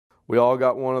We all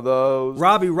got one of those.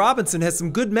 Robbie Robinson has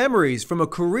some good memories from a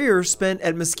career spent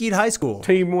at Mesquite High School.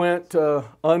 Team went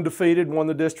undefeated, won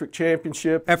the district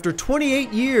championship. After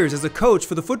 28 years as a coach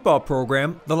for the football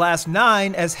program, the last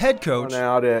 9 as head coach, Went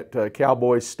out at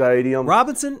Cowboys Stadium.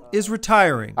 Robinson is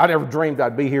retiring. I never dreamed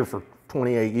I'd be here for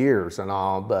 28 years and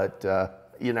all, but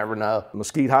you never know.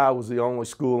 Mesquite High was the only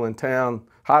school in town,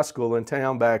 high school in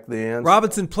town back then.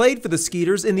 Robinson played for the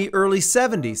Skeeters in the early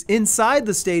 70s, inside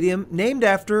the stadium named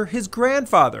after his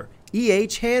grandfather,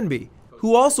 E.H. Hanby,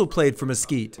 who also played for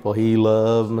Mesquite. Well, he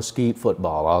loved Mesquite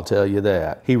football, I'll tell you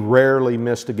that. He rarely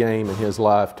missed a game in his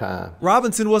lifetime.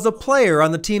 Robinson was a player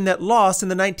on the team that lost in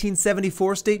the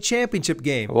 1974 state championship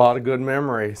game. A lot of good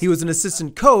memories. He was an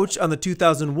assistant coach on the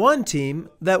 2001 team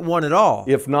that won it all.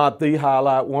 If not the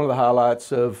highlight, one of the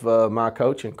highlights of my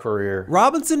coaching career.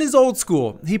 Robinson is old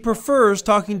school. He prefers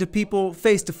talking to people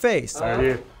face to face. How are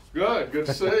you? Good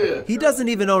to see you. He doesn't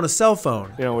even own a cell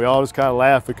phone. You know, we all just kind of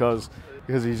laugh because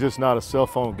he's just not a cell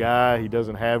phone guy. He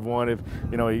doesn't have one.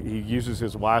 He uses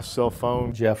his wife's cell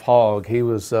phone. Jeff Hogg, he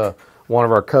was one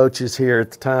of our coaches here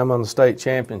at the time on the state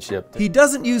championship. He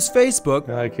doesn't use Facebook,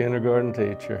 A kindergarten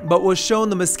teacher. but was shown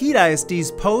the Mesquite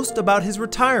ISD's post about his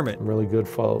retirement Really good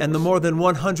folks. and the more than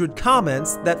 100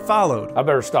 comments that followed. I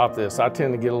better stop this. I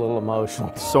tend to get a little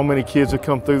emotional. So many kids have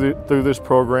come through this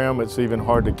program, it's even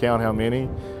hard to count how many.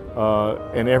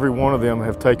 And every one of them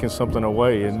have taken something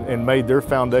away and made their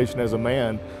foundation as a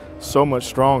man so much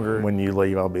stronger. When you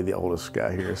leave, I'll be the oldest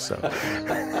guy here, so.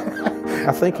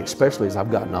 I think especially as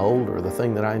I've gotten older, the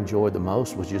thing that I enjoyed the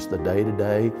most was just the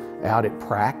day-to-day out at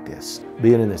practice.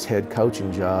 Being in this head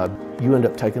coaching job, you end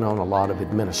up taking on a lot of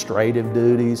administrative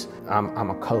duties. I'm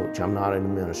a coach, I'm not an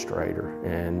administrator,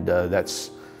 and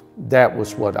that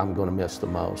was what I'm going to miss the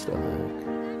most, I think.